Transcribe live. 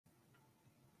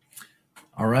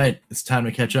All right, it's time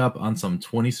to catch up on some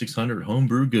 2600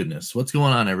 homebrew goodness. What's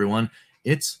going on, everyone?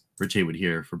 It's Rich Haywood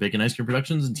here for Bacon Ice Cream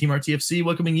Productions and Team RTFC,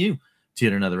 welcoming you to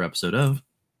yet another episode of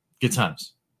Good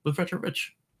Times with Retro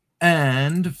Rich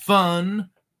and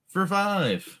Fun for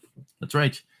Five. That's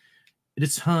right. It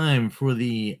is time for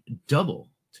the double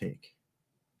take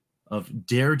of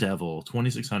Daredevil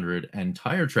 2600 and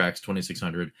Tyre Trax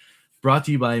 2600, brought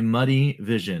to you by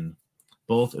muddyvision.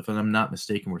 Both, if I'm not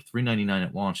mistaken, were $3.99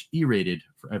 at launch, E-rated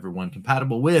for everyone,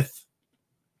 compatible with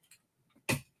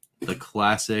the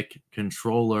classic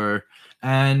controller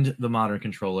and the modern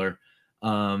controller.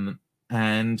 And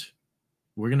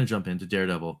we're going to jump into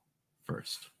Daredevil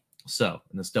first. So,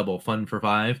 in this double fun for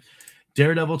five,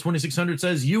 Daredevil 2600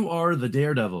 says, "You are the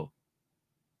Daredevil,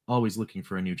 always looking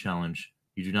for a new challenge.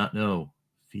 You do not know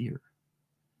fear.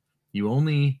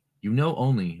 You know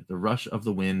only the rush of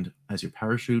the wind as your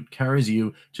parachute carries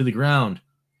you to the ground.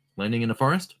 Landing in a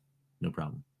forest? No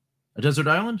problem. A desert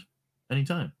island?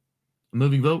 Anytime. A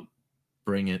moving boat?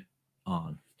 Bring it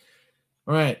on."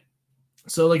 All right.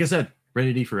 So, like I said,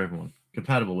 rated E for everyone.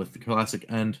 Compatible with the classic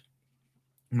and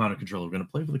modern controller. We're going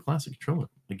to play with the classic controller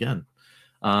again.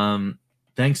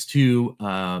 Thanks to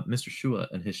Mr. Shua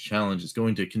and his challenge is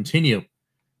going to continue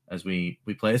as we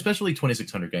play, especially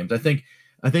 2600 games. I think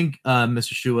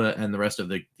Mr. Shua and the rest of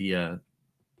the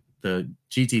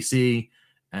GTC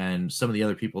and some of the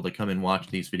other people that come and watch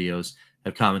these videos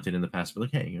have commented in the past, but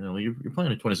like, hey, you know, you're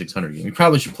playing a 2600 game. You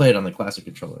probably should play it on the classic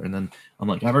controller. And then I'm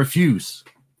like, I refuse.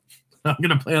 I'm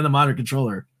going to play on the modern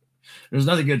controller. There's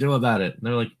nothing you can do about it. And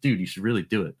they're like, dude, you should really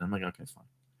do it. I'm like, okay, fine.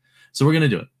 So we're going to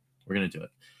do it. We're going to do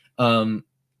it.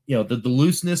 You know, the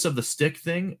looseness of the stick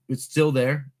thing, it's still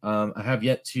there. I have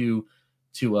yet to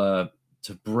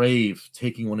brave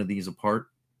taking one of these apart,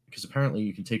 because apparently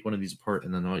you can take one of these apart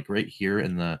and then like right here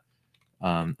in the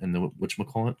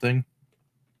whatchamacallit thing,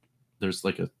 there's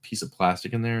like a piece of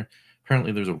plastic in there.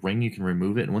 Apparently there's a ring, you can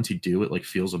remove it, and once you do, it like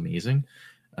feels amazing.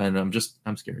 And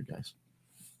I'm scared, guys.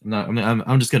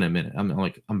 I'm just gonna admit it.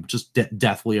 I'm just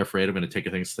deathly afraid I'm gonna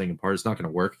take this thing apart. It's not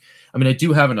gonna work. I mean, I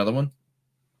do have another one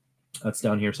that's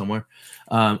down here somewhere.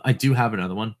 I do have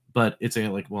another one, but it's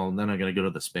like, well, then I gotta go to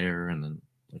the spare and then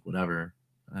like whatever.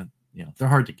 You know, they're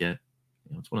hard to get.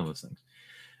 You know, it's one of those things.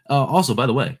 Also, by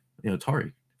the way, you know,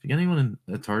 Atari. If you get anyone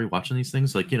in Atari watching these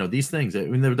things, like, you know, these things, I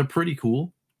mean, they're pretty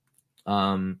cool.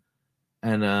 I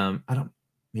don't.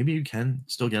 Maybe you can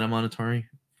still get them on Atari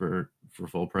for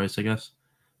full price, I guess.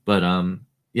 But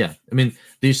yeah, I mean,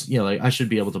 these, you know, like I should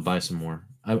be able to buy some more.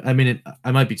 I mean,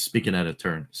 I might be speaking out of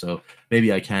turn, so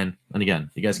maybe I can. And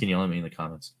again, you guys can yell at me in the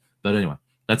comments. But anyway,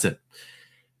 that's it.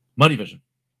 muddyvision.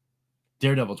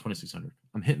 Daredevil 2600.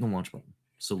 I'm hitting the launch button.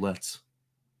 So let's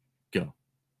go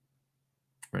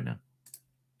right now.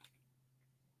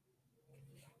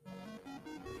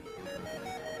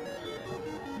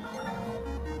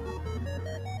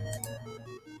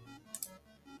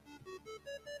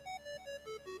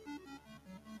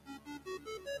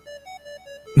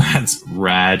 That's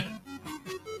rad.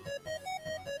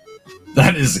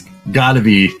 That is gotta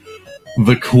be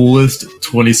the coolest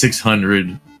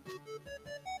 2600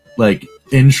 like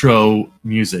intro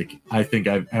music I think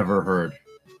I've ever heard.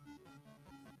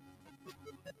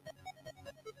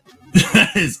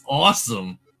 That is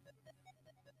awesome.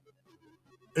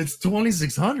 It's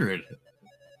 2600.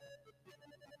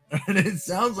 And it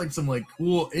sounds like some like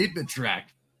cool 8-bit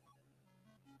track.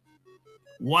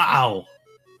 Wow.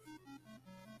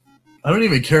 I don't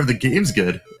even care if the game's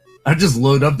good. I just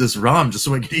load up this ROM just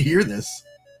so I can hear this.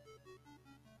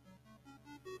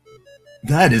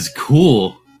 That is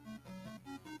cool.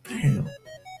 Damn.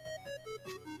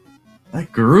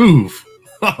 That groove.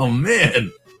 Oh,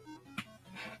 man.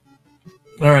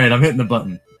 All right, I'm hitting the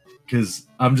button because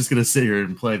I'm just going to sit here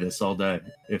and play this all day.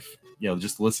 If, you know,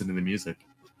 just listen to the music.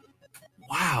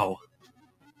 Wow.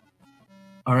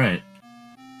 All right.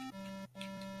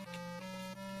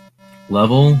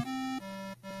 Level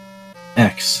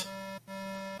X.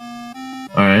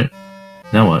 All right.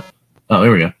 Now what? Oh,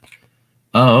 here we go.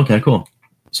 Oh, okay, cool.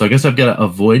 So I guess I've got to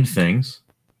avoid things.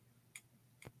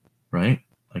 Right?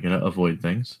 I got to avoid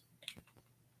things.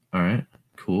 All right.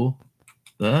 Cool.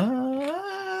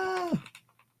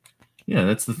 Yeah,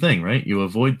 that's the thing, right? You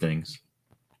avoid things.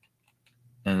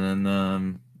 And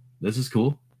then this is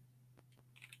cool.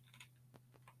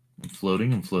 I'm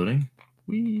floating.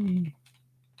 Whee.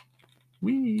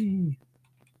 Whee.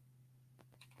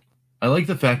 I like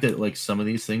the fact that like some of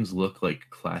these things look like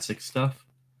classic stuff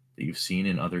that you've seen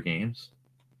in other games.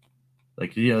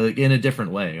 Like, you know, like in a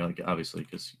different way, like obviously,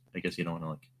 because I guess you don't want to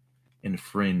like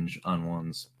infringe on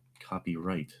one's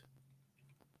copyright.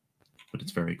 But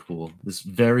it's very cool. This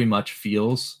very much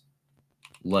feels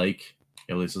like,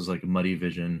 this is like a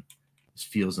muddyvision. This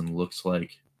feels and looks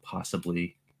like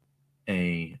possibly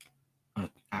a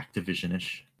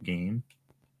Activision-ish game.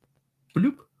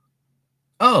 Bloop.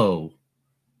 Oh,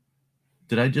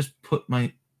 did I just put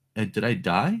my? Did I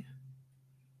die?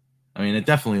 I mean, it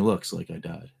definitely looks like I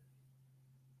died.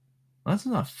 Well, that's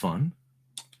not fun.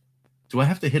 Do I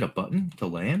have to hit a button to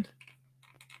land?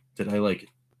 Did I like?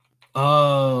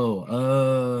 Oh.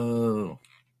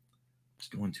 It's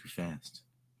going too fast.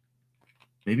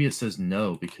 Maybe it says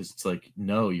no because it's like,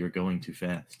 no, you're going too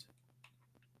fast.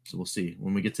 So we'll see.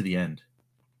 When we get to the end,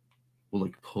 we'll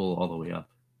like pull all the way up.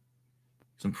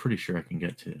 So I'm pretty sure I can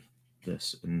get to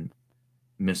this and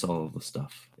miss all of the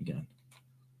stuff again.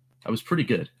 I was pretty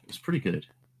good. It was pretty good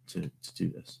to do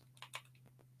this.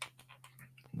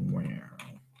 Wow.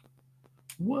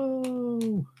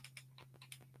 Whoa.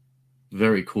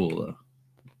 Very cool though.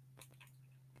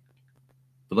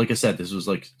 But like I said, this was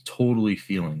like totally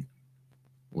feeling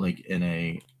like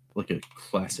a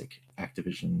classic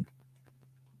Activision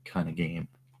kind of game.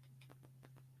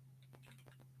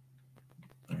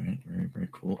 All right, very, very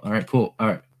cool. All right, cool. All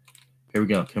right. Here we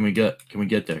go. Can we get there? Can we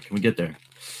get there?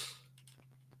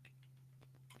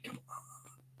 Come on.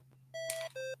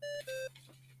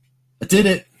 I did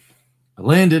it. I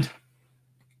landed.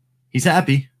 He's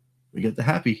happy. We get the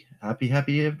happy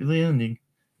landing.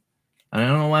 I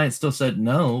don't know why it still said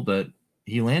no, but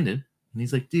he landed. And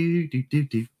he's like, do.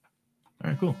 All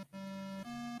right, cool.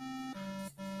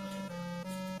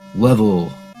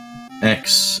 Level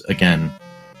X again.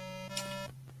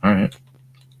 All right.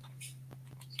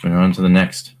 Let's move on to the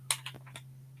next.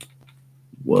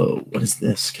 Whoa, what is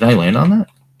this? Can I land on that?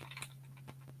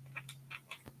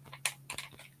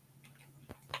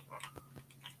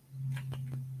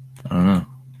 I don't know.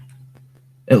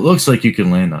 It looks like you can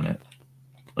land on it.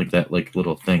 Like that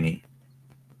little thingy.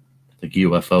 Like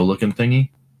UFO looking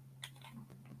thingy.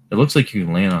 It looks like you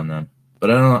can land on them.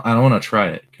 But I don't want to try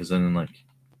it, because then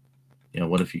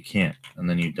what if you can't and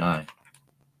then you die?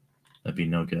 That'd be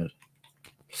no good.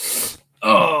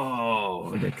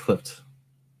 Oh, I got clipped.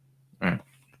 All right.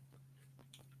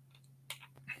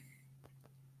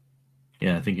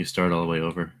 Yeah, I think you start all the way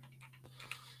over.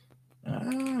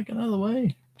 Get out of the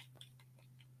way.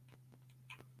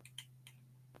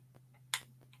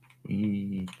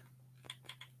 Wee.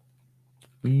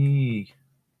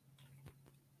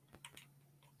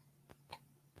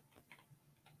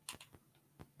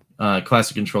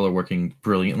 Classic controller working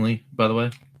brilliantly, by the way,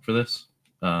 for this.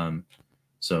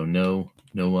 So no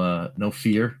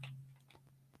fear.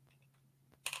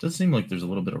 Does seem like there's a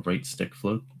little bit of right stick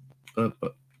float, but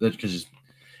that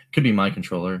could be my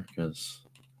controller, because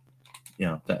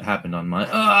that happened on my.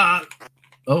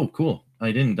 Oh, cool!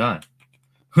 I didn't die.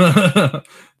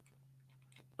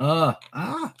 Oh!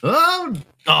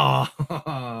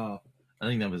 I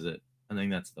think that was it. I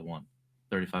think that's the one.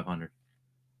 3,500.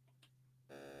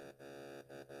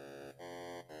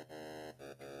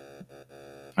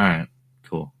 All right,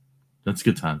 cool. That's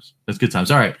good times. That's good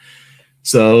times. All right,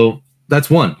 so that's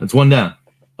one. That's one down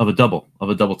of a double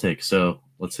take. So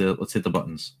let's hit the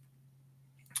buttons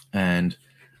and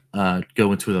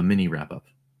go into the mini wrap up.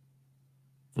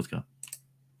 Let's go.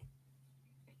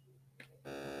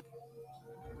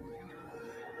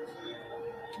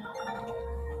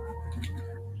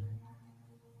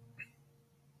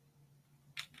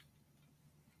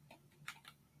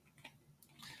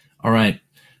 All right,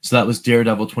 so that was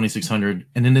Daredevil 2600,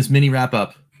 and in this mini wrap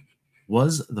up,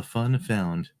 was the fun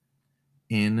found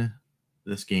in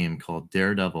this game called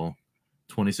Daredevil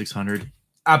 2600?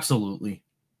 Absolutely,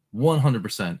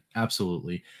 100%,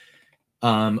 absolutely.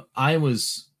 I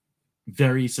was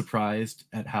very surprised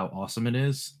at how awesome it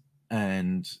is,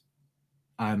 and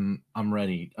I'm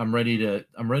ready. I'm ready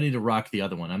to rock the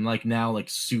other one. I'm now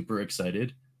super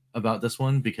excited about this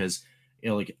one, because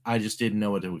I just didn't know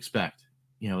what to expect.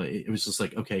 It was just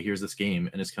like, okay, here's this game,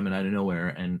 and it's coming out of nowhere.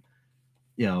 And,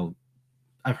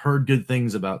 I've heard good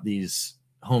things about these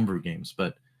homebrew games,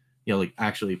 but,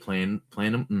 actually playing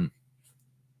them,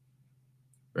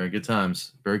 very good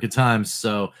times. Very good times.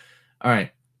 So, all right,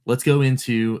 let's go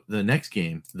into the next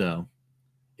game, though.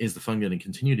 Is the fun going to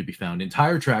continue to be found in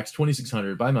Tyre Trax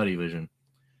 2600 by muddyvision?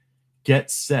 Get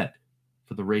set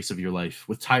for the race of your life.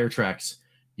 With Tyre Trax,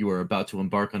 you are about to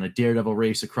embark on a daredevil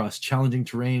race across challenging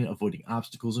terrain, avoiding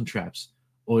obstacles and traps.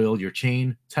 Oil your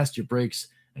chain, test your brakes,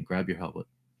 and grab your helmet.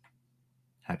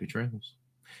 Happy trails.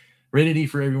 Rated E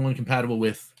for everyone, compatible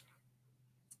with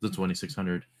the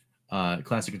 2600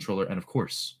 classic controller, and of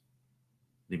course,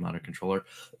 the modern controller.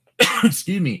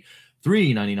 Excuse me,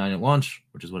 $3.99 at launch,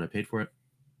 which is what I paid for it.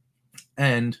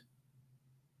 And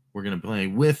we're going to play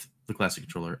with the classic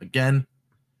controller again.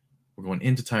 We're going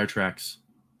into Tyre Trax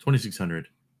 2600.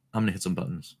 I'm gonna hit some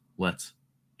buttons. Let's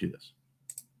do this.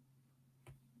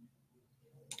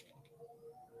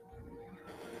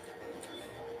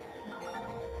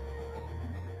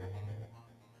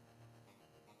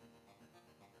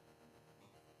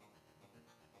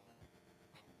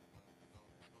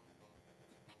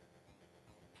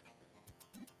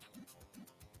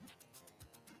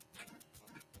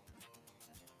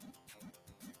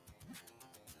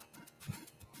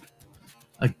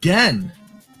 Again.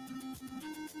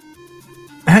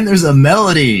 And there's a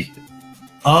melody.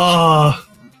 Oh.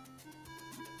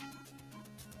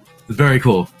 Very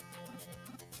cool.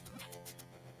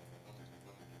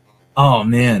 Oh,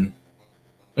 man.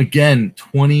 Again,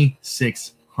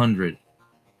 2600.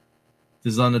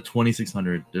 This is on the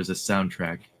 2600. There's a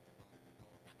soundtrack.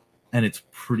 And it's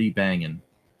pretty banging.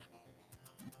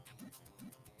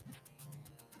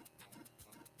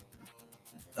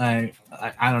 I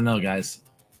don't know, guys.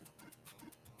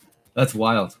 That's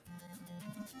wild.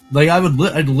 Like, I'd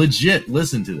legit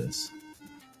listen to this.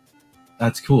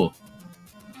 That's cool.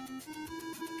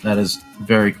 That is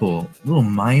very cool. Little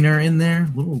minor in there.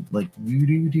 Little, like,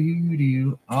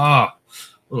 doo-doo-doo-doo. Ah,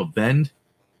 little bend.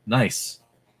 Nice.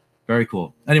 Very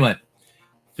cool. Anyway,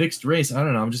 fixed race. I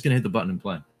don't know. I'm just going to hit the button and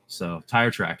play. So,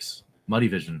 Tyre Trax,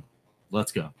 muddyvision.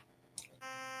 Let's go.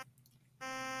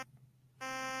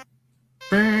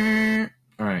 All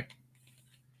right.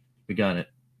 We got it.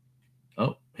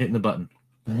 Oh, hitting the button.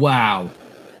 Wow.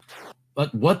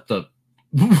 But what the?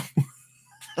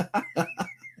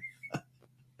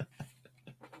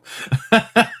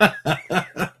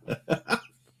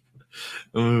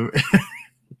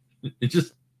 It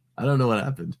just, I don't know what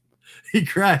happened. He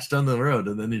crashed on the road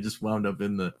and then he just wound up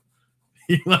in the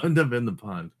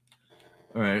pond.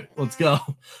 All right, let's go.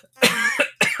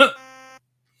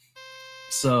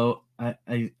 So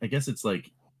I guess it's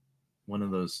like one of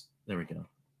those. There we go.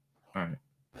 All right.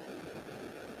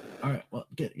 All right. Well,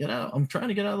 get out. I'm trying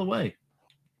to get out of the way.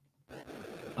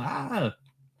 Ah.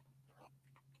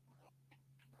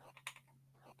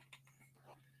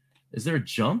 Is there a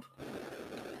jump?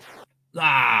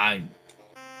 Ah.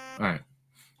 All right.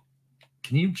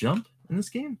 Can you jump in this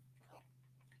game?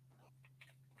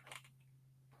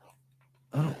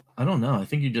 I don't know. I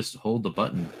think you just hold the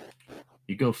button.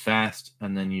 You go fast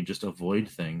and then you just avoid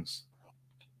things.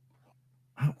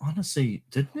 I want to say,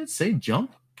 didn't it say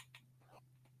jump?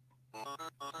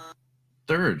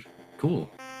 Third.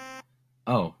 Cool.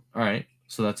 Oh, all right.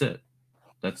 So that's it.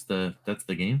 That's the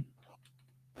game.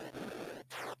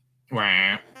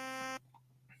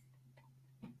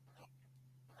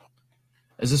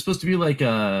 Is this supposed to be like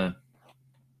a,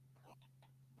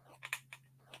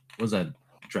 what was that,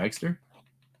 dragster?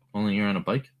 Only you're on a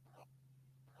bike?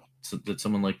 So did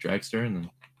someone like dragster and then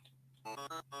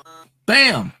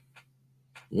bam,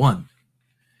 one.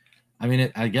 I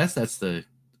mean, I guess that's the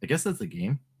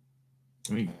game.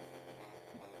 I mean,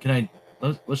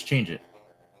 let's change it.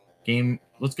 Game.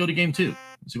 Let's go to game 2.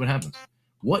 See what happens.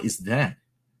 What is that? Is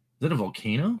that a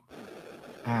volcano?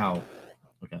 Ow.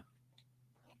 Okay.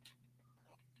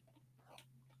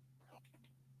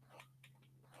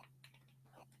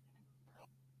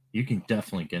 You can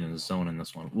definitely get in the zone in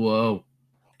this one. Whoa.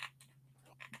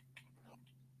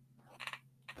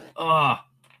 Ah.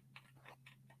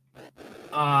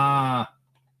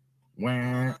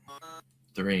 Wah.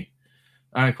 3.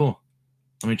 All right, cool.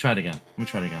 Let me try it again.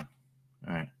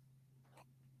 All right.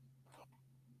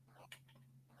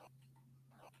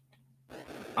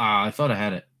 I thought I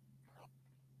had it.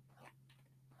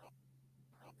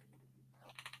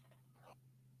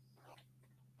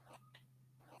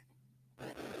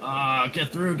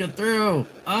 Get through.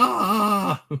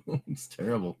 It's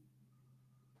terrible.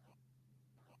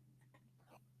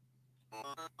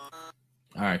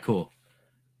 All right, cool.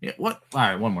 Yeah, what? All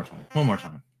right, one more time.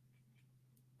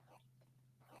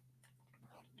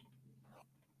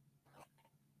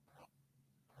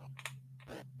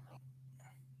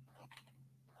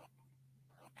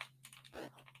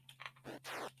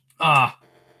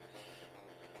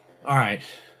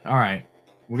 All right.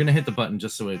 We're gonna hit the button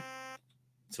just so it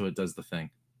does the thing.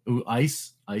 Ooh,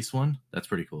 ice one. That's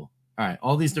pretty cool. All right,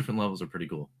 all these different levels are pretty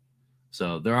cool.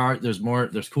 So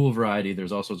there's cool variety.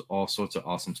 There's also all sorts of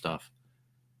awesome stuff.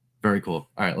 Very cool.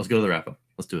 All right, let's go to the wrap up.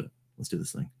 Let's do it. Let's do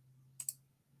this thing.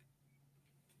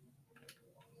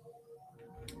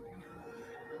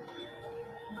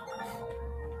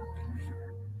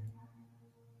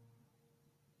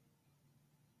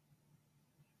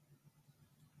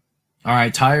 All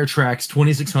right, Tyre Trax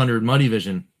 2600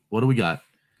 muddyvision. What do we got?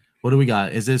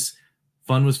 Is this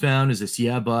fun was found? Is this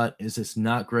yeah, but is this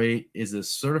not great? Is this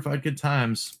certified good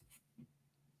times?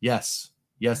 Yes.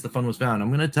 Yes, the fun was found. I'm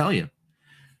going to tell you.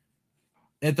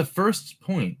 At the first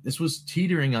point, this was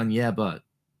teetering on yeah, but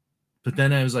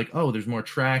then I was like, oh, there's more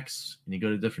tracks, and you go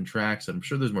to different tracks. I'm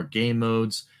sure there's more game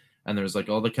modes, and there's like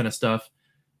all that kind of stuff.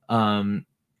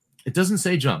 It doesn't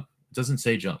say jump. It doesn't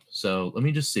say jump. So let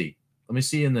me just see. Let me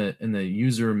see in the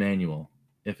user manual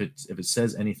if it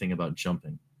says anything about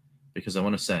jumping, because I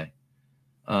want to say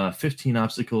 15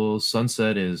 obstacles.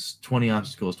 Sunset is 20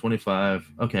 obstacles,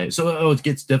 25. Okay, so it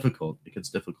gets difficult. It gets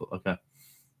difficult. Okay.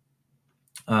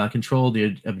 Control.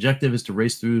 The objective is to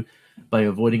race through by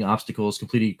avoiding obstacles,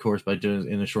 complete each course by doing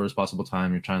it in the shortest possible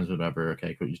time. Your times, whatever.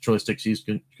 Okay, your joysticks used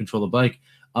to control the bike.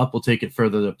 Up will take it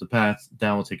further up the path.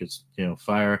 Down will take it,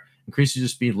 fire. Increases your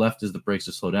speed. Left is the brakes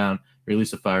to slow down.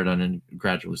 Release the fire down and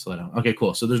gradually slow down. Okay,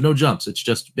 cool. So there's no jumps. It's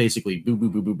just basically boom,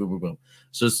 boom, boom, boom, boom, boom, boom.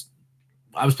 So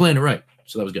I was playing it right.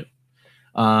 So that was good.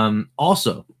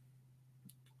 Also,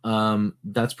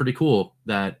 that's pretty cool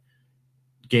that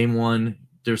game one,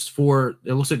 there's four,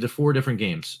 it looks like there's 4 different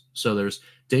games. So there's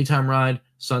daytime ride,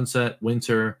 sunset,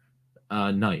 winter,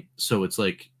 night. So it's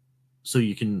like, so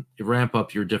you can ramp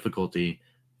up your difficulty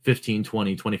 15,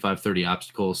 20, 25, 30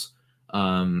 obstacles.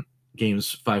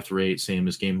 Games 5 through 8, same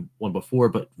as game 1 before,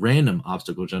 but random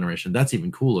obstacle generation. That's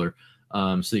even cooler.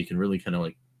 So you can really kind of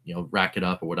like, rack it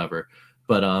up or whatever.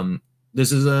 But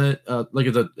this is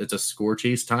it's a score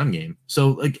chase time game.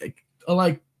 So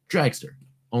like Dragster,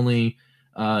 only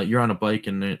you're on a bike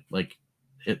and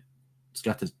it's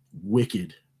got this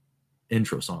wicked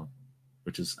intro song,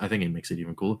 which is, I think it makes it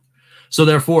even cooler. So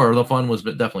therefore, the fun was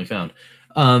definitely found.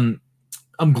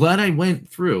 I'm glad I went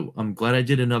through. I'm glad I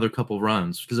did another couple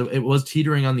runs, because it was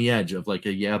teetering on the edge of like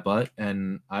a yeah, but,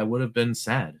 and I would have been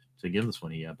sad to give this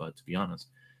one a yeah, but, to be honest,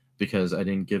 because I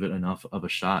didn't give it enough of a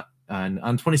shot. And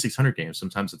on 2600 games,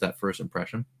 sometimes it's that first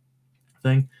impression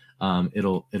thing.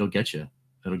 It'll get you.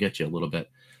 It'll get you a little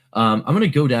bit. I'm going to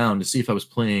go down to see if I was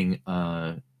playing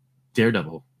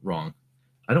Daredevil wrong.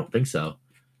 I don't think so.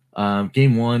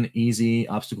 Game 1, easy.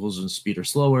 Obstacles and speed are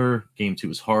slower. Game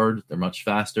 2 is hard. They're much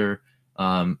faster.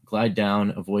 Glide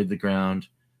down, avoid the ground,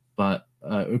 but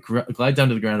glide down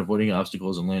to the ground, avoiding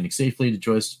obstacles and landing safely.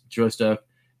 The joystick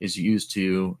is used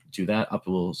to do that. Up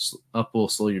will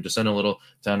slow your descent a little.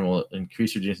 Down will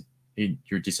increase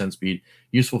your descent speed.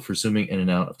 Useful for zooming in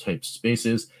and out of tight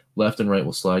spaces. Left and right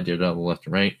will slide Daredevil left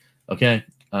and right. Okay,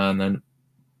 and then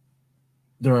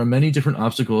there are many different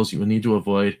obstacles you will need to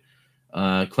avoid.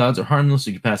 Clouds are harmless.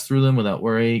 You can pass through them without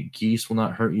worry. Geese will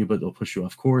not hurt you, but they'll push you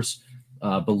off course.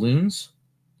 Balloons.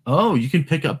 Oh, you can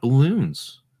pick up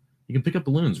balloons. You can pick up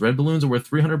balloons. Red balloons are worth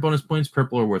 300 bonus points.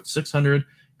 Purple are worth 600.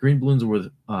 Green balloons are worth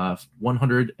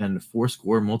 100 and 4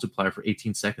 score multiplier for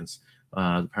 18 seconds.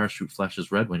 The parachute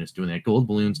flashes red when it's doing that. Gold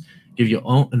balloons give you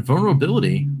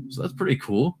invulnerability, so that's pretty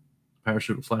cool.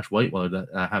 Parachute will flash white while that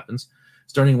happens.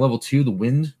 Starting level 2, the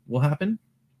wind will happen.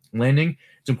 Landing.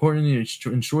 It's important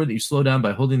to ensure that you slow down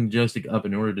by holding the joystick up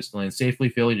in order to land safely.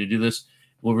 Failure to do this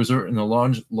will result in a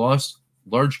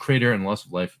large crater and loss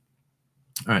of life.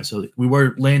 All right, so we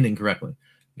were landing correctly.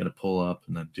 You got to pull up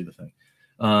and then do the thing.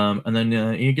 And then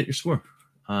you get your score.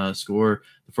 The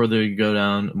further you go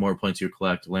down, the more points you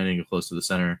collect. Landing close to the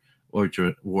center or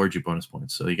to award you bonus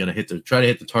points. So you got to try to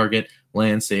hit the target,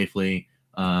 land safely,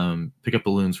 pick up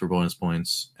balloons for bonus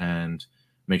points, and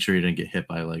make sure you didn't get hit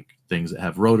by like things that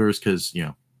have rotors, because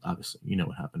obviously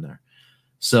what happened there.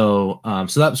 So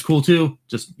so that was cool too.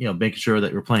 Just making sure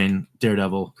that you're playing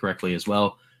Daredevil correctly as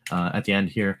well. At the end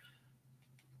here,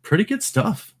 pretty good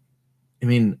stuff. I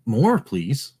mean, more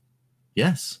please.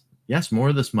 Yes, more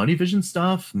of this muddyvision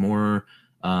stuff. More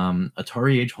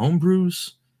Atari Age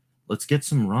homebrews. Let's get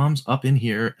some ROMs up in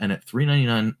here, and at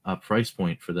 $3.99 price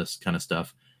point for this kind of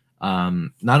stuff.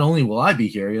 Not only will I be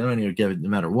here, you don't need to give it no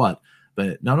matter what.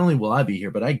 But not only will I be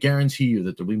here, but I guarantee you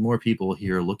that there'll be more people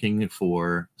here looking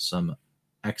for some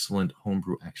excellent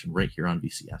homebrew action right here on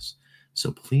VCS.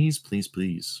 So please, please,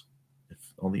 please, if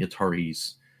all the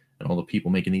Ataris and all the people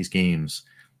making these games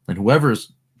and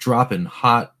whoever's dropping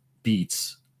hot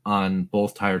beats on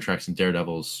both Tyre Trax and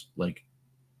Daredevils, like,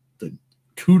 the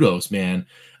kudos, man.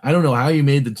 I don't know how you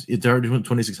made the Atari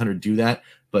 2600 do that,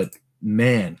 but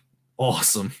man,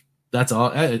 awesome. That's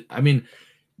all. I mean,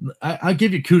 I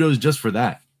give you kudos just for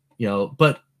that,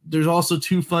 but there's also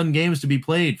 2 fun games to be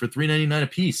played for $3.99 a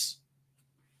piece.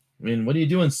 I mean, what are you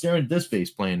doing staring at this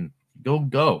face playing? Go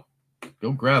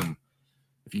grab them.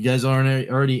 If you guys aren't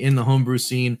already in the homebrew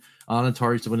scene on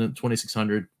Atari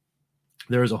 2600,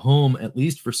 there is a home, at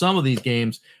least for some of these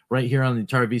games, right here on the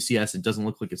Atari VCS. It doesn't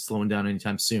look like it's slowing down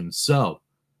anytime soon. So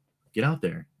get out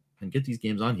there and get these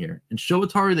games on here and show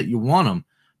Atari that you want them,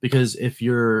 because if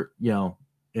you're,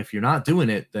 if you're not doing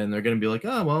it, then they're going to be like,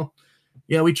 oh, well,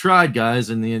 yeah, we tried, guys.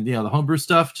 And the homebrew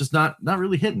stuff just not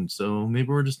really hitting. So maybe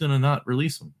we're just going to not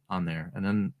release them on there. And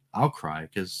then I'll cry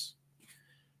because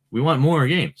we want more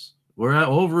games. We're at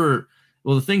over,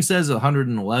 well, the thing says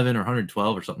 111 or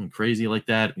 112 or something crazy like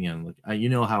that. You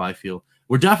know how I feel.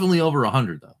 We're definitely over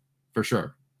 100 though, for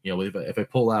sure. If I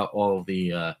pull out all of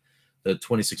the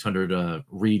 2,600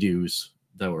 redos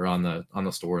that were on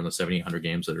the store and the 7,800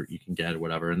 games that you can get or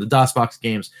whatever, and the DOSBox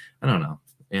games, I don't know.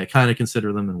 I kind of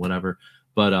consider them and whatever.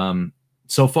 But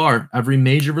so far, every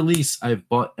major release, I've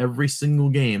bought every single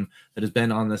game that has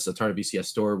been on this Atari VCS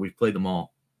store. We've played them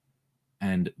all,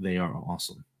 and they are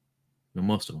awesome.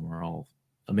 Most of them are all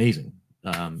amazing.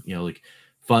 Like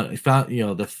fun.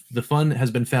 The fun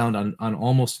has been found on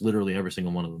almost literally every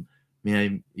single one of them.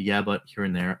 Yeah, but here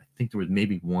and there, I think there was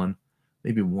maybe one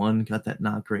got that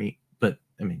not great. But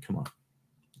I mean, come on,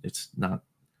 it's not.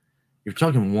 You're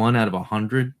talking 1 out of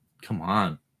 100. Come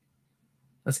on,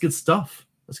 that's good stuff.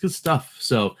 That's good stuff.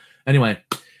 So anyway,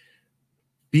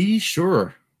 be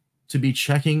sure to be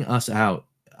checking us out.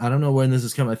 I don't know when this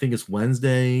is coming. I think it's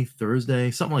Wednesday,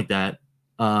 Thursday, something like that.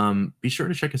 Be sure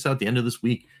to check us out at the end of this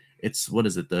week. It's, what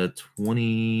is it, the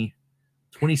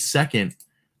 22nd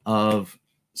of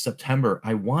September.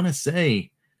 I want to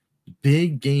say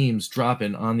big games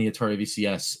dropping on the Atari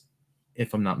VCS,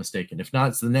 if I'm not mistaken. If not,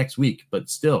 it's the next week, but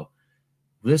still,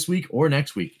 this week or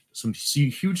next week, some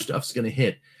huge stuff's going to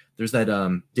hit. There's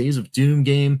that Days of Doom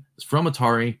game. It's from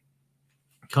Atari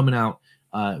coming out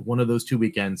one of those 2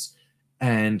 weekends.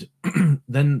 And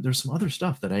then there's some other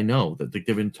stuff that I know that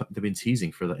they've been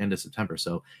teasing for the end of September.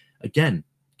 So again,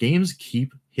 games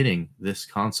keep hitting this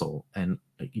console, and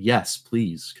yes,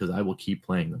 please, because I will keep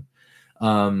playing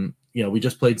them. We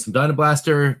just played some Dyna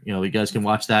Blaster. You guys can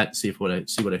watch that, see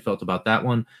what I felt about that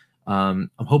one. I'm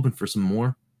hoping for some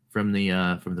more from the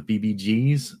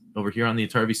BBGs over here on the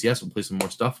Atari VCS. We'll play some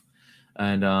more stuff,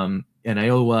 and I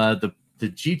owe the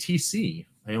GTC.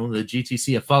 I own the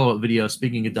GTC, a follow-up video,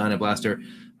 speaking of Dyna Blaster,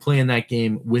 playing that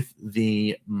game with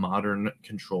the modern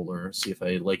controller, see if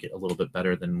I like it a little bit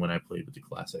better than when I played with the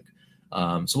classic.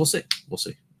 So we'll see. We'll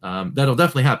see. That'll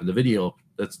definitely happen. The video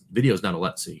is not a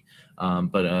let's see.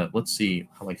 But let's see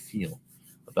how I feel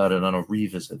about it on a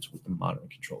revisit with the modern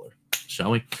controller.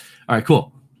 Shall we? All right,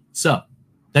 cool. So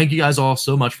thank you guys all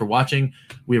so much for watching.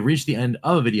 We have reached the end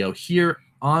of a video here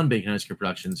on Bacon Ice Cream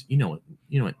Productions. You know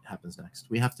what happens next.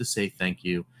 We have to say thank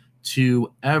you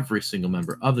to every single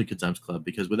member of the Good Times Club,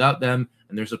 because without them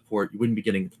and their support, you wouldn't be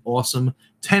getting awesome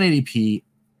 1080p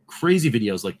crazy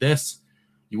videos like this.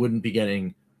 You wouldn't be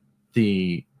getting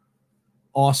the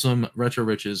awesome Retro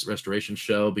Riches restoration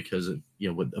show because of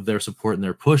their support and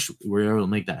their push. We were able to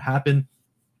make that happen.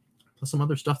 Plus some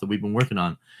other stuff that we've been working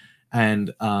on,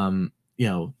 and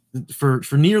for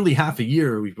nearly half a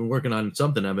year, we've been working on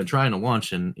something I've been trying to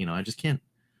launch, and I just can't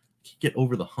get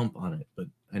over the hump on it. But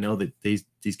I know that these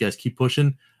guys keep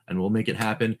pushing, and we'll make it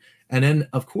happen. And then,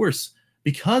 of course,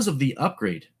 because of the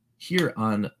upgrade here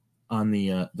on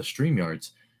the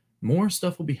StreamYards, more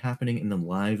stuff will be happening in the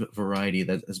live variety.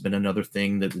 That has been another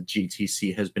thing that the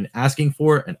GTC has been asking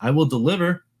for, and I will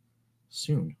deliver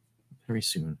soon, very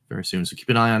soon, very soon. So keep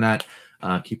an eye on that.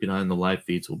 Keep an eye on the live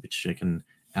feeds. We'll be checking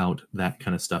out that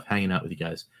kind of stuff, hanging out with you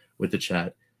guys with the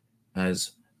chat,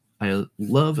 as I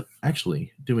love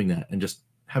actually doing that and just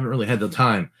haven't really had the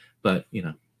time. But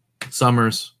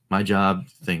summers, my job,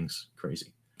 things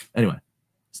crazy. Anyway,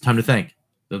 it's time to thank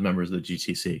those members of the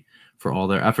GTC for all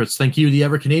their efforts. Thank you, the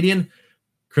EverCanadian,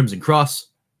 Crimson Cross,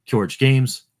 George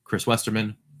Games, Chris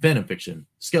Westerman, Phantom Fiction,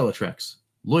 Skeletrex,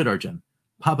 Lloyd Argent,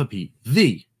 Papa Pete,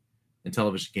 the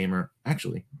Intellivision Gamer,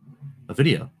 actually a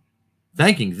video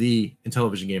thanking the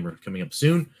Intellivision Gamer coming up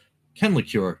soon, Ken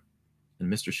LeCure,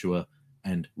 and Mr. Shua,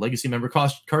 and legacy member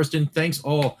Karsten. Thanks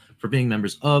all for being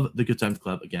members of the Good Times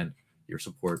Club. Again, your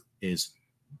support is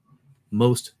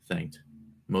most thanked,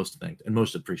 and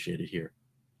most appreciated here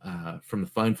from the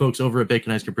fine folks over at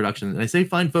Bacon Ice Cream Productions. And I say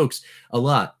fine folks a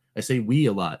lot. I say we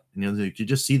a lot. And you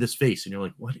just see this face, and you're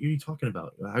like, what are you talking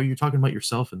about? How are you talking about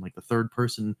yourself in like the third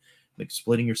person, like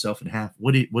splitting yourself in half?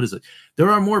 What is it?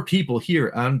 There are more people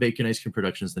here on Bacon Ice Cream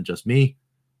Productions than just me.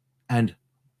 And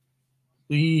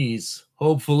please,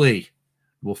 hopefully,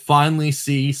 we'll finally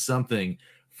see something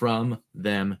from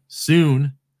them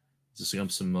soon. Just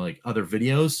some like other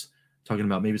videos talking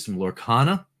about maybe some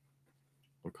Lorcana.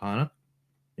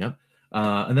 Yep.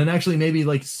 And then actually maybe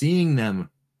like seeing them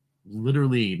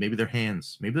literally, maybe their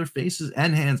hands, maybe their faces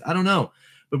and hands. I don't know.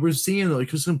 But we're seeing like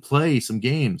who's going to play some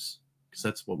games, because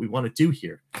that's what we want to do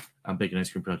here on Bacon Ice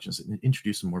Cream Productions, and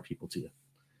introduce some more people to you.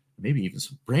 Maybe even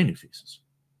some brand new faces.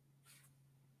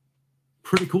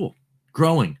 Pretty cool.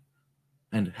 growing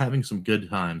and having some good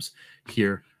times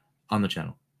here on the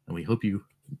channel. And we hope you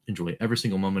enjoy every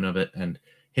single moment of it, and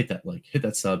hit that like, hit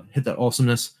that sub, hit that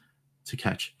awesomeness to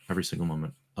catch every single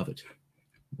moment of it.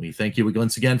 We thank you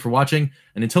once again for watching,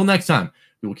 and until next time,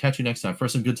 we will catch you next time for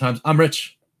some good times. I'm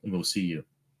Rich, and we'll see you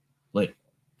later.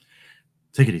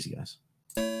 Take it easy, guys.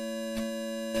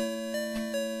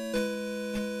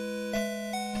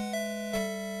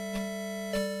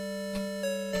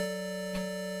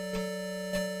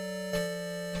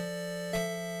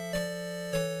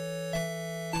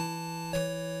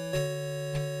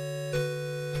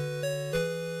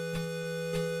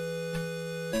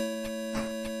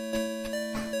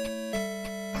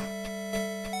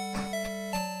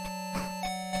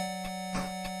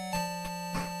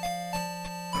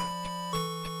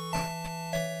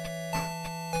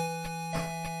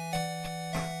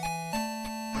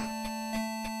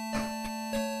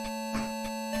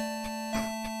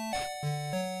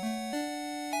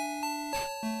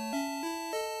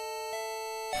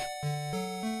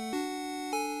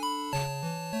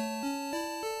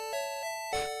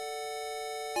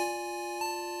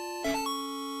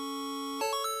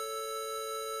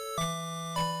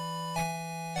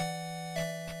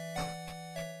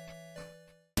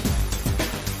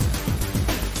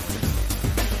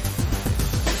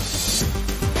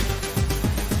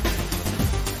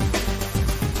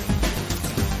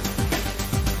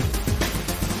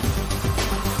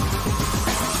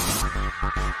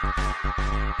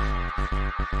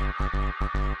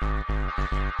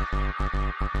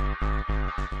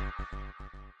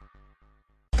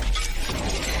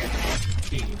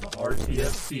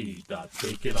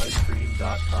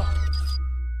 RTSC.baconicecream.com